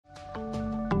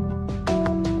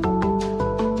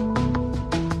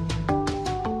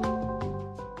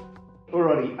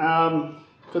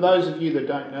For those of you that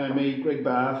don't know me, Greg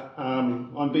Barth,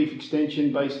 I'm Beef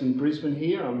Extension based in Brisbane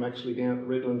here. I'm actually down at the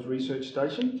Redlands Research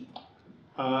Station.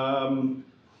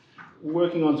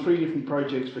 Working on 3 different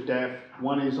projects for DAF.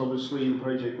 One is obviously the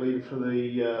project leader for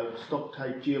the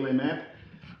Stocktake GLM app,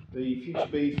 the Future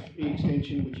Beef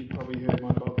e-extension, which you've probably heard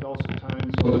my dulcet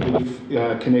tones on the Beef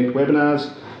Connect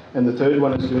webinars, and the third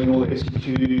one is doing all the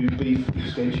SQ beef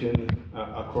extension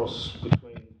across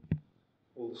between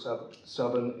all the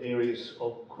southern areas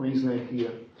of Queensland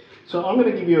here. So I'm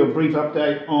going to give you a brief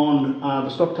update on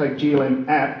the Stocktake GLM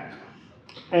app,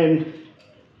 and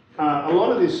a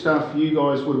lot of this stuff you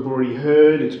guys would have already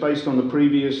heard. It's based on the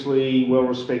previously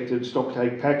well-respected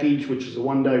Stocktake package, which is a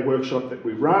one-day workshop that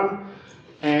we run.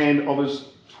 And obviously,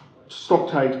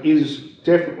 Stocktake is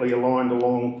definitely aligned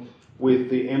along with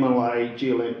the MLA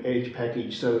GLM Edge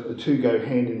package, so that the two go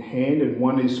hand in hand, and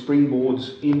one is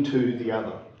springboards into the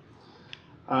other.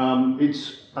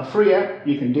 It's a free app.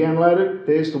 You can download it.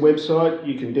 There's the website.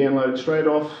 You can download it straight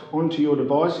off onto your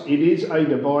device. It is a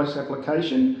device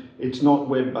application. It's not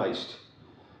web-based.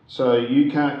 So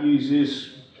you can't use this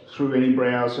through any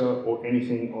browser or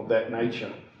anything of that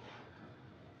nature.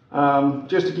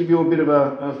 Just to give you a bit of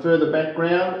a further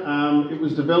background, it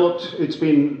was developed, it's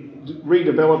been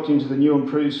redeveloped into the new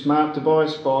improved smart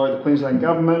device by the Queensland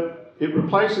Government. It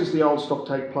replaces the old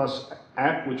Stocktake Plus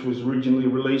app, which was originally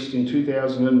released in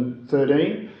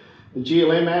 2013. The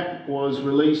GLM app was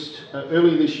released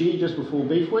early this year, just before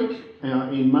Beef Week,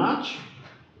 in March.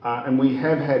 And we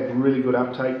have had really good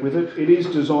uptake with it. It is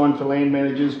designed for land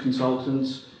managers,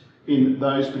 consultants in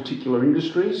those particular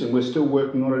industries, and we're still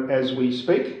working on it as we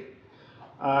speak.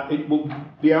 It will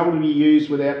be able to be used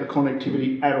without the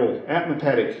connectivity at all, out in the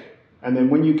paddock. And then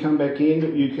when you come back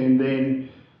in, you can then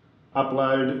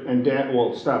upload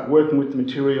and start working with the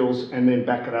materials and then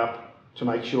back it up to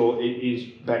make sure it is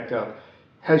backed up.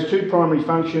 Has 2 primary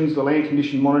functions, the land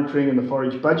condition monitoring and the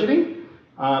forage budgeting.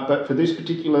 But for this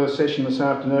particular session this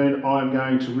afternoon, I'm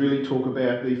going to really talk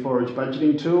about the forage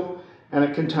budgeting tool, and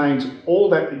it contains all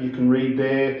that you can read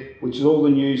there, which is all the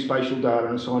new spatial data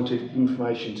and scientific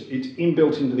information. It's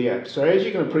inbuilt into the app. So as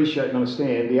you can appreciate and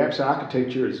understand, the app's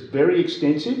architecture is very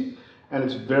extensive and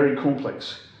it's very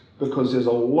complex because there's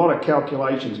a lot of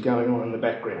calculations going on in the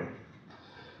background.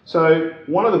 So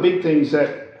one of the big things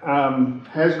that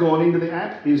has gone into the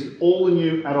app is all the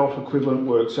new adult equivalent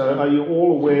work. So are you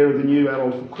all aware of the new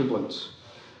adult equivalents?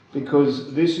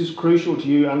 Because this is crucial to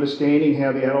you understanding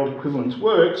how the adult equivalence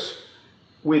works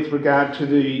with regard to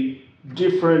the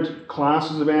different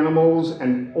classes of animals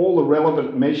and all the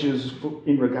relevant measures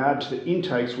in regard to the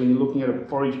intakes when you're looking at a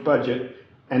forage budget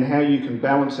and how you can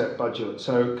balance that budget.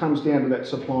 So it comes down to that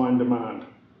supply and demand.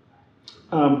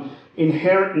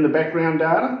 Inherent in the background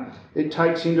data, it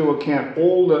takes into account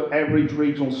all the average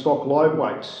regional stock live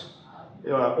weights,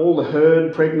 all the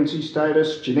herd, pregnancy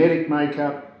status, genetic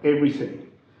makeup, everything.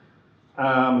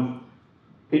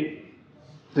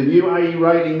 The new AE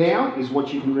rating now is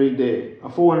what you can read there. A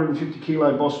 450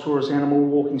 kilo Bos Taurus animal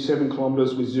walking 7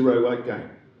 kilometres with 0 weight gain.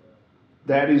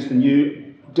 That is the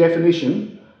new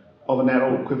definition of an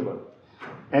adult equivalent.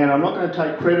 And I'm not going to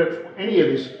take credit for any of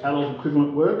this adult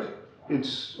equivalent work.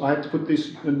 I have to put this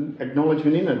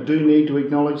acknowledgement in. I do need to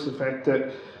acknowledge the fact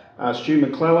that Stu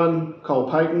McClellan, Cole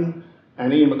Payton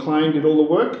and Ian McLean did all the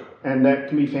work, and that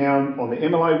can be found on the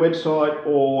MLA website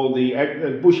or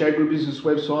the Bush Agribusiness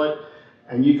website,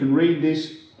 and you can read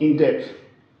this in depth.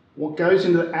 What goes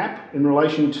into the app in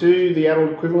relation to the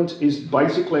adult equivalents is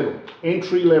basic level,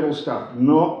 entry level stuff,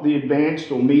 not the advanced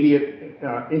or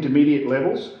intermediate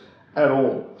levels at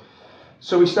all.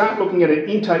 So we start looking at an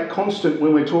intake constant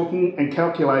when we're talking and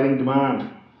calculating demand.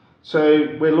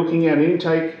 So we're looking at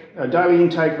a daily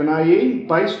intake of an AE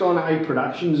based on a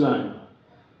production zone.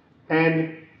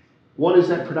 And what is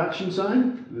that production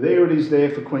zone? There it is there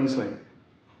for Queensland.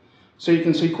 So you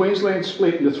can see Queensland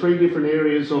split into 3 different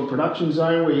areas of production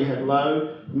zone where you have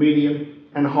low, medium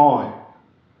and high.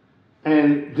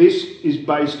 And this is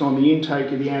based on the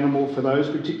intake of the animal for those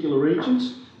particular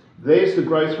regions. There's the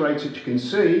growth rates that you can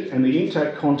see and the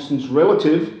intake constants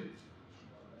relative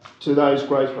to those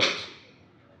growth rates.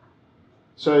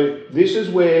 So this is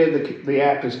where the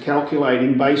app is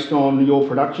calculating based on your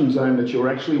production zone that you're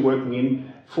actually working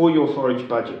in for your forage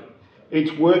budget.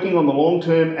 It's working on the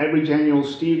long-term average annual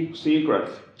steer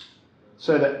growth.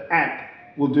 So the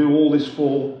app will do all this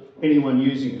for anyone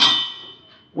using it.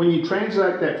 When you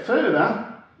translate that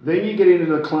further, then you get into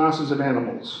the classes of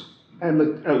animals. And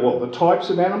the types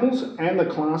of animals and the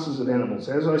classes of animals.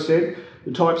 As I said,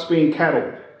 the types being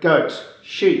cattle, goats,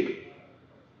 sheep.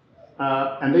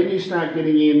 And then you start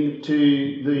getting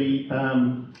into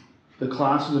the the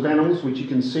classes of animals, which you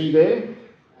can see there.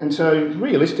 And so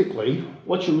realistically,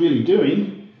 what you're really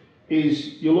doing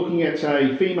is you're looking at,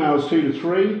 say, females 2 to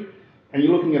 3, and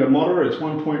you're looking at a moderate, it's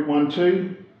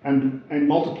 1.12, and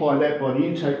multiply that by the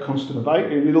intake constant of 8,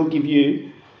 and it'll give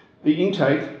you the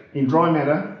intake in dry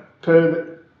matter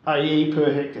per AE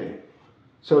per hectare.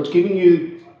 So it's giving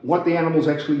you what the animal's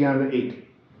actually going to eat.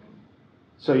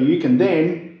 So you can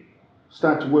then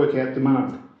start to work out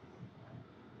demand.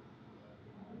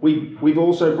 We've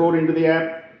also brought into the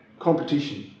app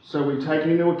competition. So we've taken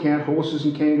into account horses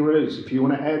and kangaroos. If you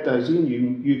want to add those in,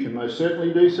 you can most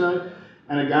certainly do so.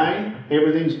 And again,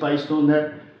 everything's based on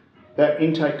that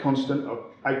intake constant of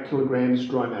 8 kilograms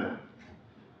dry matter.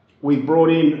 We've brought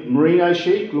in merino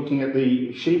sheep, looking at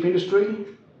the sheep industry,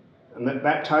 and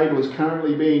that table is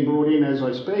currently being brought in as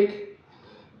I speak.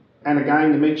 And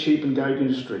again, the meat, sheep and goat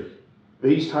industry.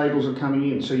 These tables are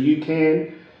coming in, so you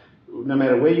can, no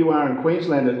matter where you are in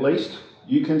Queensland at least,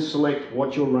 you can select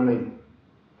what you're running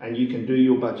and you can do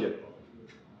your budget.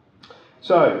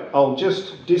 So I'll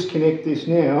just disconnect this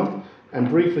now and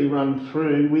briefly run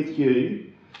through with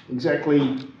you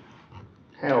exactly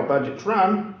how budgets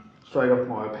run straight off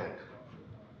my iPad.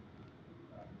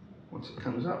 Once it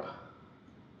comes up,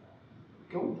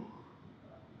 go.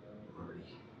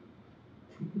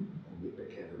 Get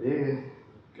back out of there,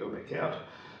 go back out.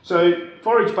 So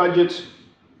forage budgets,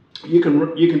 you can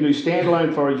do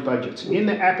standalone forage budgets. In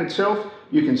the app itself,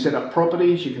 you can set up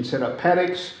properties, you can set up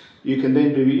paddocks, you can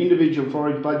then do individual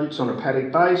forage budgets on a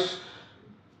paddock base.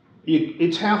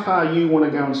 It's how far you want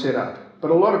to go and set up.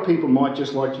 But a lot of people might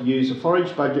just like to use a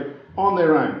forage budget on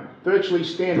their own. Virtually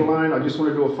standalone, I just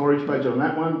want to do a forage budget on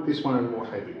that one, this one and what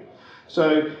have you.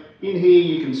 So in here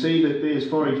you can see that there's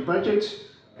forage budgets,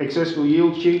 accessible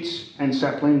yield sheets and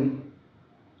sapling,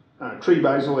 tree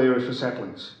basal areas for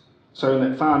saplings. So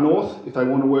in that far north, if they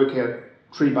want to work out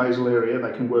tree basal area,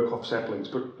 they can work off saplings.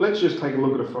 But let's just take a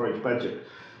look at a forage budget.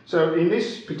 So in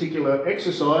this particular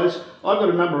exercise, I've got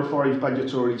a number of forage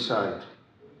budgets already saved.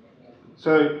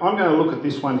 So I'm going to look at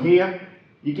this one here.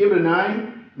 You give it a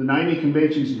name. The naming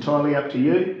convention is entirely up to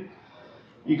you.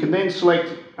 You can then select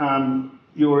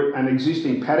an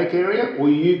existing paddock area, or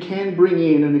you can bring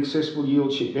in an accessible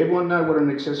yield sheet. Everyone know what an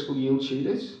accessible yield sheet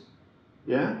is?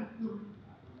 Yeah?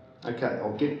 Okay,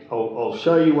 I'll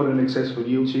show you what an accessible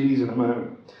yield sheet is in a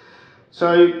moment.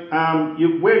 So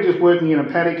we're just working in a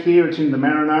paddock here. It's in the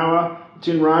Maranoa, it's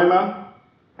in Roma,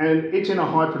 and it's in a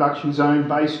high production zone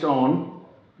based on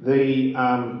the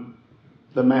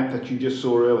map that you just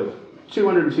saw earlier.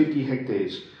 250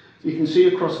 hectares. You can see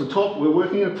across the top, we're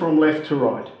working it from left to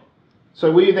right.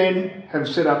 So we then have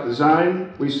set up the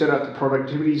zone, we set up the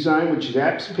productivity zone, which is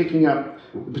apps picking up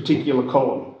the particular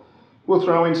column. We'll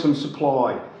throw in some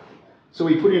supply. So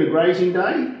we put in a grazing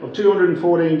day of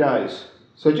 214 days.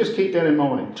 So just keep that in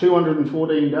mind,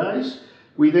 214 days.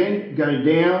 We then go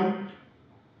down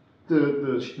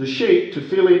the sheet to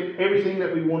fill in everything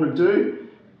that we want to do.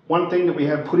 One thing that we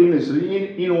have put in is put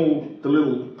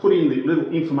in the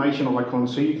little information icon,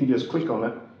 so you can just click on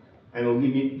it and it'll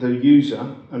give you, the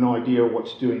user, an idea of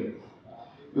what's doing it.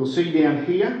 You'll see down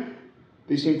here,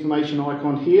 this information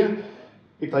icon here.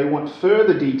 If they want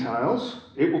further details,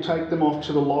 it will take them off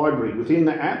to the library within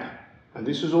the app, and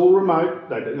this is all remote.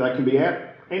 They can be out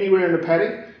anywhere in the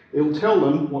paddock. It'll tell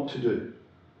them what to do.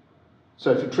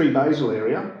 So for tree basal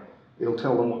area, it'll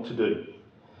tell them what to do.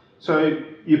 So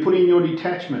you put in your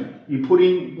detachment, you put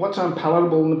in what's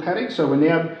unpalatable in the paddock. So we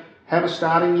now have a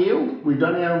starting yield. We've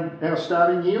done our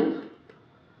starting yield,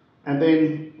 and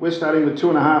then we're starting with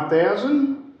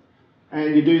 2,500.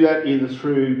 And you do that either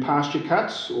through pasture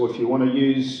cuts, or if you want to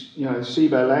use,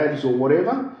 SIBO labs or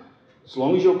whatever. As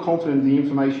long as you're confident in the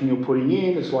information you're putting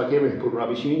in, it's like everything. Put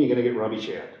rubbish in, you're going to get rubbish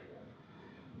out.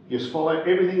 Just follow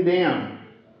everything down.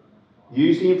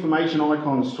 Use the information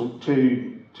icons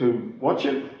to watch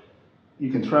it.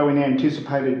 You can throw in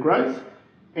anticipated growth,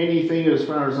 anything as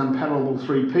far as unpalatable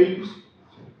 3Ps,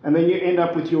 and then you end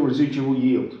up with your residual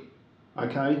yield.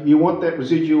 Okay, you want that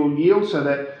residual yield so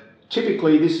that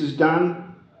typically this is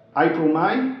done April,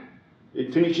 May.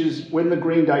 It finishes when the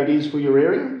green date is for your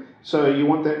area. So you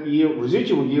want that yield,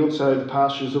 residual yield, so the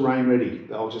pastures are rain ready.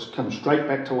 They'll just come straight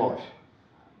back to life.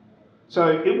 So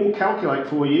it will calculate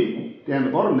for you down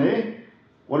the bottom there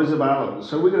what is available.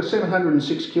 So we've got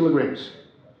 706 kilograms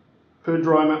per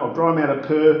dry matter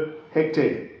per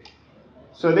hectare.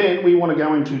 So then we want to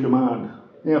go into demand.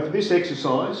 Now for this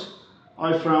exercise,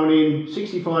 I've thrown in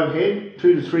 65 head,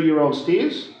 2 to 3 year old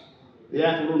steers. The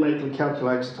app automatically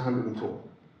calculates it's 104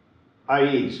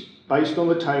 AEs, based on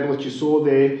the table that you saw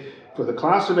there for the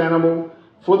class of animal,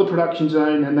 for the production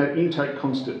zone and that intake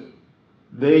constant.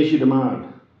 There's your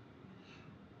demand.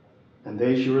 And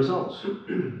there's your results.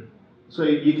 So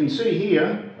you can see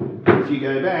here, if you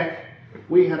go back,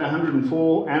 we had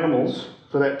 104 animals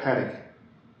for that paddock.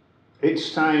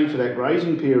 It's saying for that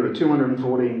grazing period of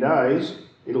 214 days,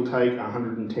 it'll take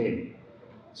 110.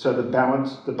 So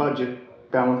the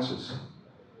budget balances.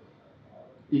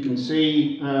 You can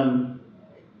see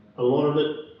a lot of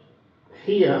it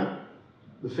here,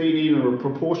 the feed in a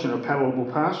proportion of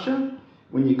palatable pasture.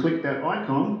 When you click that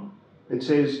icon, it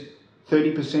says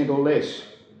 30% or less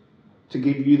to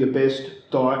give you the best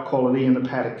diet quality in the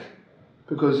paddock.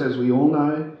 Because as we all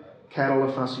know, cattle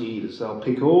are fussy eaters. They'll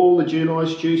pick all the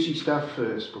nice juicy stuff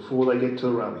first before they get to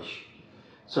the rubbish.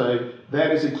 So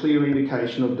that is a clear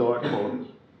indication of diet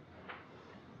quality.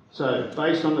 So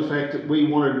based on the fact that we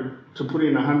wanted to put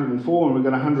in 104 and we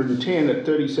got 110 at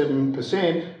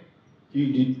 37%,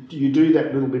 you do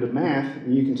that little bit of math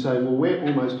and you can say, well, we're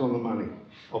almost on the money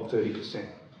of 30%.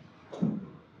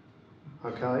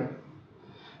 Okay?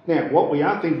 Now, what we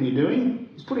are thinking of doing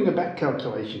is putting a back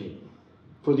calculation in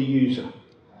for the user.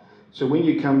 So when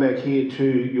you come back here to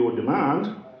your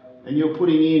demand and you're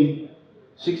putting in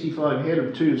 65 head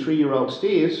of 2 to 3 year old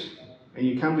steers and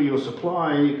you come to your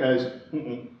supply and it goes,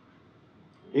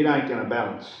 it ain't going to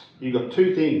balance. You've got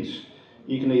two things.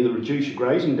 You can either reduce your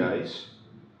grazing days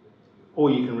or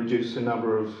you can reduce the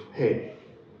number of head.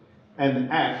 And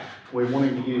the app we're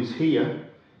wanting to use here,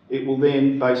 it will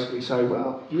then basically say,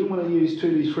 well, you want to use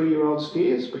 2 to 3 year old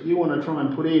steers, but you want to try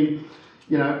and put in,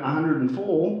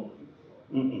 104,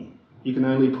 you can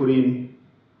only put in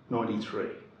 93.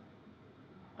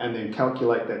 And then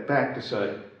calculate that back to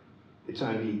say, it's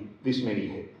only this many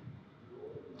head.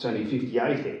 It's only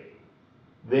 58 head.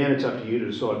 Then it's up to you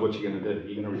to decide what you're going to do.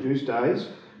 You're going to reduce days,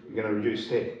 you're going to reduce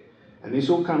head. And this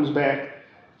all comes back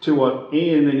to what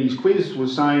Ian in his quiz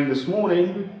was saying this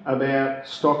morning about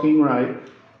stocking rate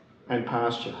and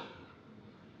pasture.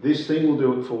 This thing will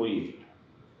do it for you.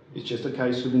 It's just a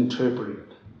case of interpreting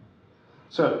it.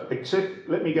 So,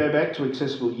 let me go back to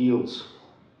accessible yields.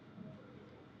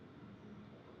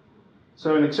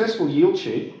 So an accessible yield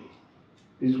sheet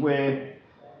is where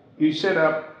you set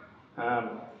up,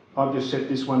 I've just set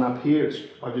this one up here,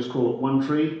 I just call it 1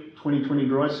 tree 2020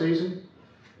 dry season.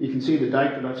 You can see the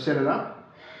date that I've set it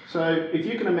up. So if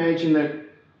you can imagine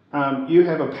that you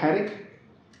have a paddock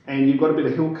and you've got a bit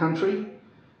of hill country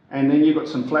and then you've got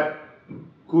some flat,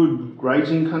 good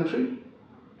grazing country,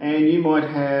 and you might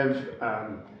have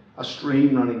a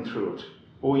stream running through it,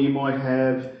 or you might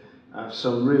have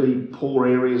some really poor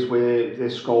areas where they're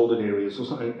scalded areas or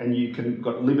something, and you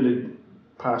got limited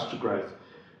pasture growth.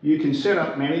 You can set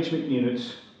up management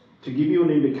units to give you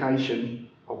an indication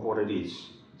of what it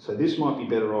is. So this might be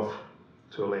better off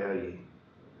to allow you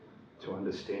to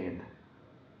understand.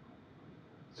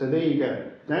 So there you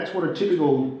go. That's what a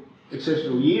typical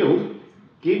accessible yield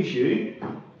gives you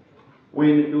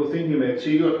when you're thinking about. So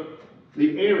you've got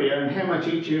the area and how much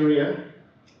each area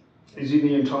is in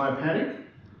the entire paddock,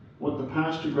 what the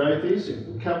pasture growth is, it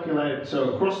will calculate it.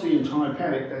 So across the entire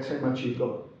paddock, that's how much you've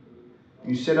got.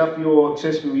 You set up your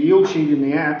accessible yield sheet in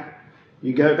the app,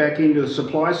 you go back into the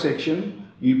supply section,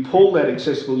 you pull that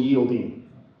accessible yield in,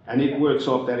 and it works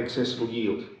off that accessible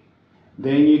yield.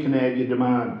 Then you can add your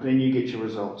demand, then you get your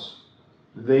results.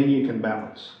 Then you can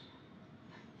balance.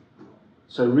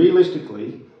 So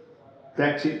realistically,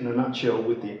 that's it in a nutshell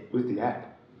with the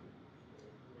app.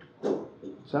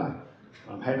 So,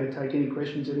 I'm happy to take any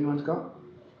questions anyone's got.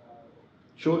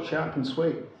 Short, sharp and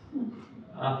sweet.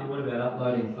 Arthur, what about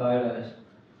uploading photos?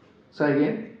 Say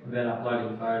again? What about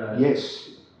uploading photos? Yes.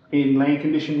 In land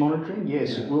condition monitoring,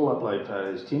 yes, it will upload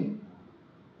photos, Tim.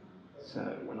 So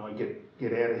when I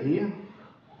get out of here,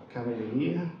 I come into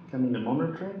here, come into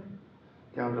monitoring,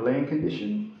 go into land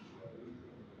condition,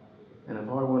 and if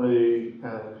I want to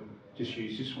just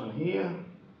use this one here,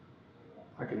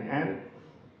 I can add it.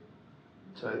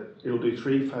 So it'll do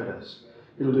 3 photos.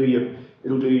 It'll do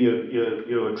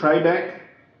your tray back,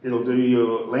 it'll do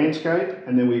your landscape,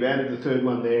 and then we've added the 3rd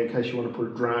one there in case you want to put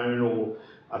a drone or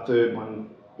a 3rd one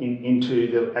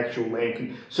into the actual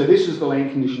land. So this is the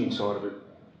land conditioning side of it.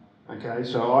 Okay,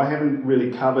 so I haven't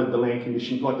really covered the land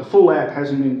conditioning, like the full app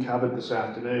hasn't been covered this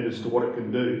afternoon as to what it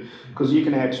can do, because you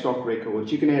can add stock records,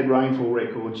 you can add rainfall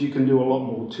records, you can do a lot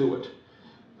more to it.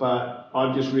 But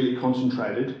I've just really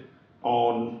concentrated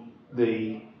on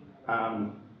the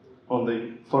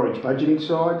forage budgeting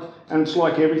side, and it's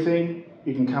like everything.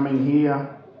 You can come in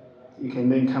here, you can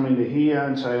then come into here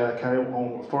and say, okay,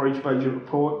 on forage budget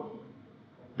report,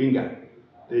 bingo,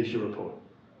 there's your report.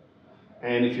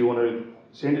 And if you want to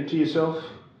send it to yourself,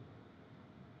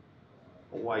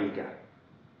 away you go.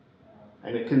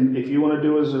 And it can, if you want to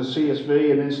do it as a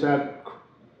CSV and then start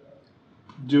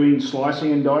doing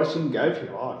slicing and dicing, go for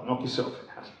your life, knock yourself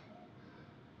out.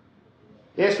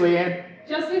 Yes, Leanne?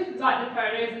 Just with like the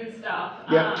photos and stuff,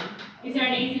 Yep. Is there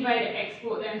an easy way to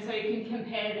export them so you can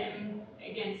compare them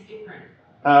against different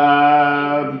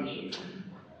seasons?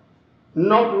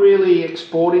 Not really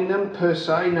exporting them per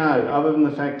se, no, other than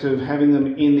the fact of having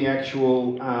them in the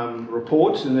actual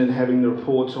reports, and then having the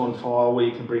reports on file where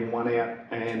you can bring one out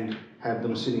and have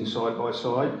them sitting side by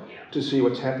side to see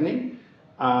what's happening,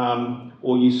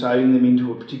 or you saving them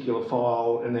into a particular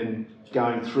file and then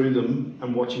going through them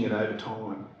and watching it over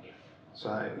time.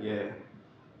 So, yeah.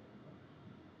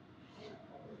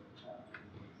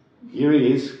 Here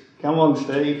he is. Come on,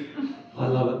 Steve. I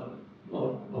love it.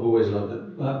 I've always loved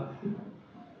it. But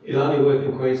it'll only work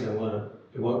in Queensland, won't it?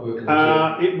 It won't work in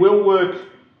the It will work.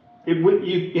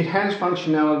 It has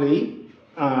functionality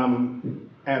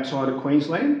outside of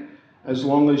Queensland, as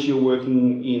long as you're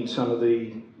working in some of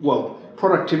the, well,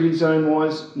 productivity zone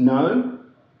wise, no.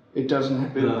 It doesn't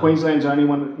have, No. Queensland's only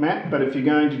one map, but if you're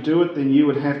going to do it, then you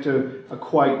would have to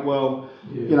equate, well,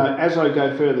 you know, as I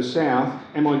go further south,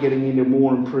 am I getting into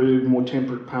more improved, more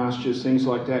temperate pastures, things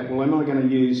like that? Well, am I going to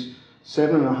use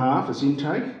 7.5 as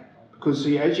intake? Because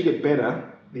see, as you get better,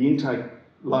 the intake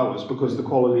lowers because of the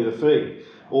quality of the feed.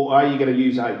 Or are you going to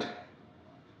use 8?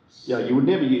 Yeah, you would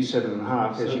never use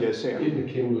 7.5 as you go south. In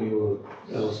the Kimberley or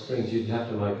Alice Springs, you'd have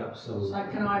to make up some. So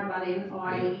can I butt in?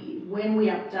 When we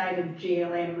updated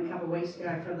GLM a couple of weeks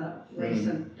ago for the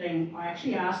recent thing, I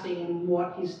actually asked him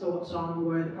what his thoughts on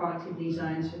were the productivity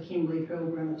zones for Kimberley,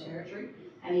 Pilbara and the Territory,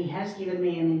 and he has given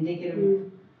me an indicative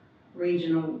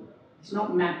regional. It's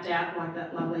not mapped out like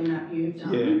that lovely map you've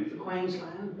done for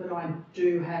Queensland, but I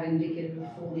do have indicative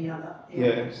for the other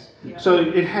areas. Yeah. So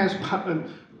it has.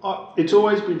 It's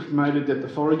always been promoted that the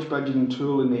forage budgeting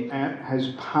tool in the app has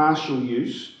partial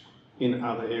use in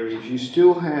other areas. You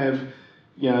still have,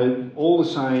 you know, all the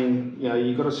same, you know,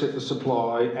 you've got to set the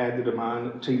supply, add the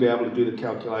demand to be able to do the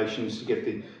calculations to get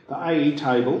the AE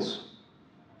tables.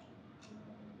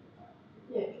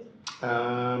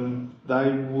 They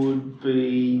would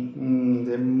be,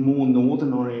 they're more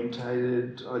northern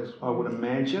orientated, I would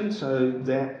imagine, so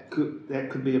that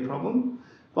could be a problem.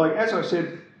 Like, as I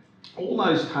said, all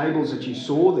those tables that you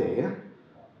saw there,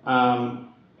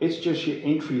 it's just your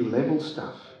entry level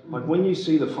stuff. Like when you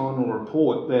see the final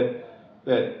report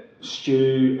that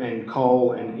Stu and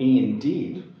Cole and Ian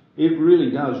did, it really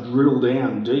does drill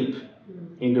down deep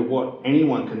into what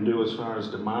anyone can do as far as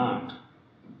demand.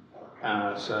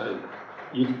 So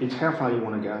it's how far you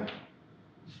want to go.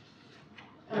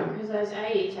 Because those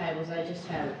AE tables, they just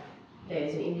have,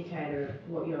 there's an indicator of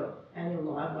what your annual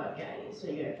live weight gain is. So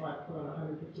you go, if I put on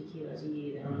 150 kilos a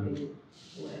year, then I'm in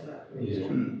whatever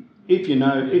region. If you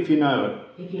know it. If you know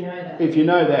that. If you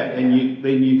know that, then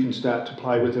you can start to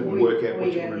play with it and work out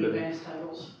what you want to do. Advanced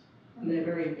tables, and they're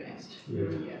very advanced.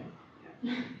 Right.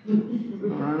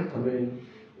 I mean,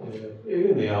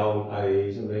 even the old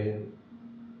AEs, I mean,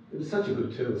 it was such a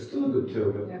good tool. It's still a good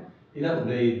tool, but you don't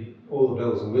need all the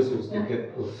bells and whistles to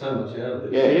get so much out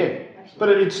of it. Yeah. But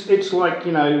it's like,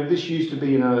 you know, this used to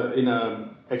be in a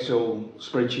Excel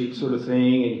spreadsheet sort of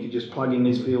thing, and you could just plug in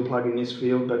this field,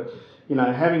 but you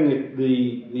know, having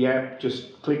the app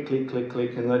just click,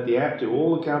 and let the app do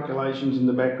all the calculations in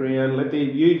the background,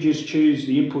 you just choose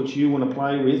the inputs you want to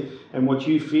play with and what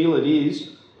you feel it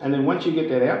is, and then once you get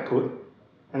that output,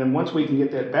 and then once we can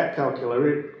get that back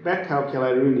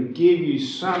calculator in to give you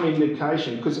some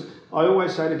indication, because I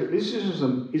always say to people, this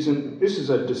is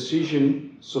a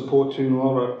decision support tool,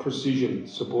 not a precision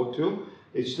support tool.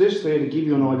 It's just there to give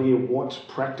you an idea of what's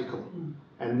practical,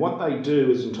 and what they do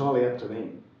is entirely up to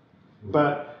them.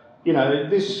 But you know,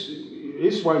 this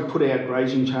won't put out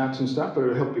grazing charts and stuff, but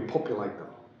it'll help you populate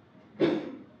them.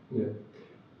 Yeah.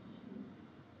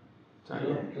 So,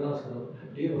 Can I ask,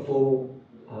 do you have a formal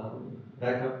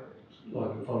backup?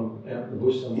 Like if I'm out in the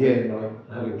bush somewhere and I'm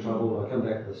having trouble, I come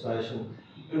back to the station,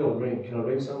 who do I ring? Can I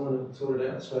ring someone and sort it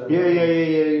out? So Yeah.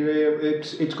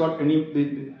 It's got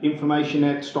the information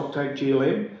at Stocktake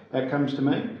GLM that comes to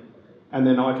me, and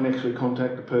then I can actually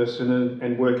contact the person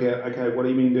and work out, okay, what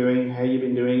have you been doing? How you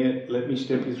been doing it? Let me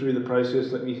step you through the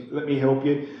process. Let me help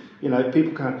you. You know,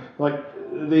 people can't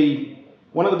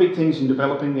one of the big things in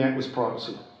developing the act was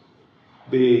privacy.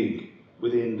 Big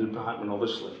within the department,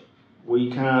 obviously.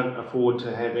 We can't afford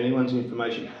to have anyone's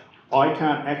information. I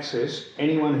can't access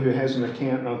anyone who has an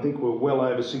account, and I think we're well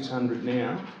over 600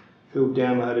 now who have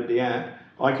downloaded the app.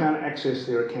 I can't access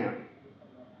their account.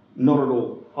 Not at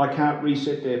all. I can't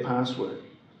reset their password.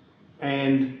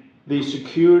 And the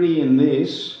security in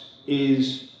this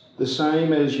is the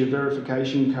same as your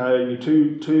verification code, your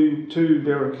two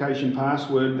verification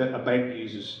password that a bank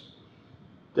uses.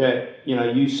 that, you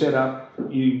know, you set up,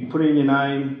 you put in your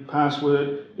name,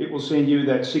 password, it will send you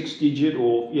that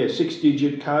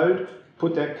 6-digit code,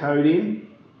 put that code in,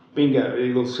 bingo,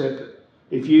 it'll set it.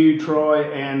 If you try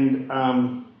and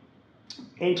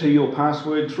enter your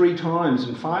password 3 times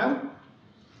and fail,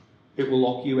 it will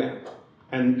lock you out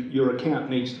and your account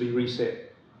needs to be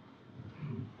reset.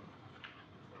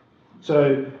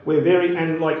 So we're very,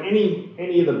 and like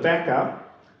any of the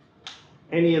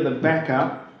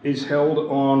backup is held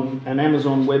on an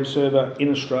Amazon web server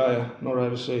in Australia, not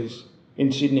overseas,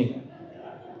 in Sydney.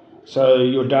 So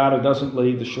your data doesn't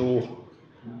leave the shore.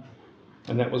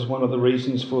 And that was one of the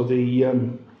reasons for the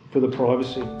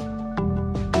privacy.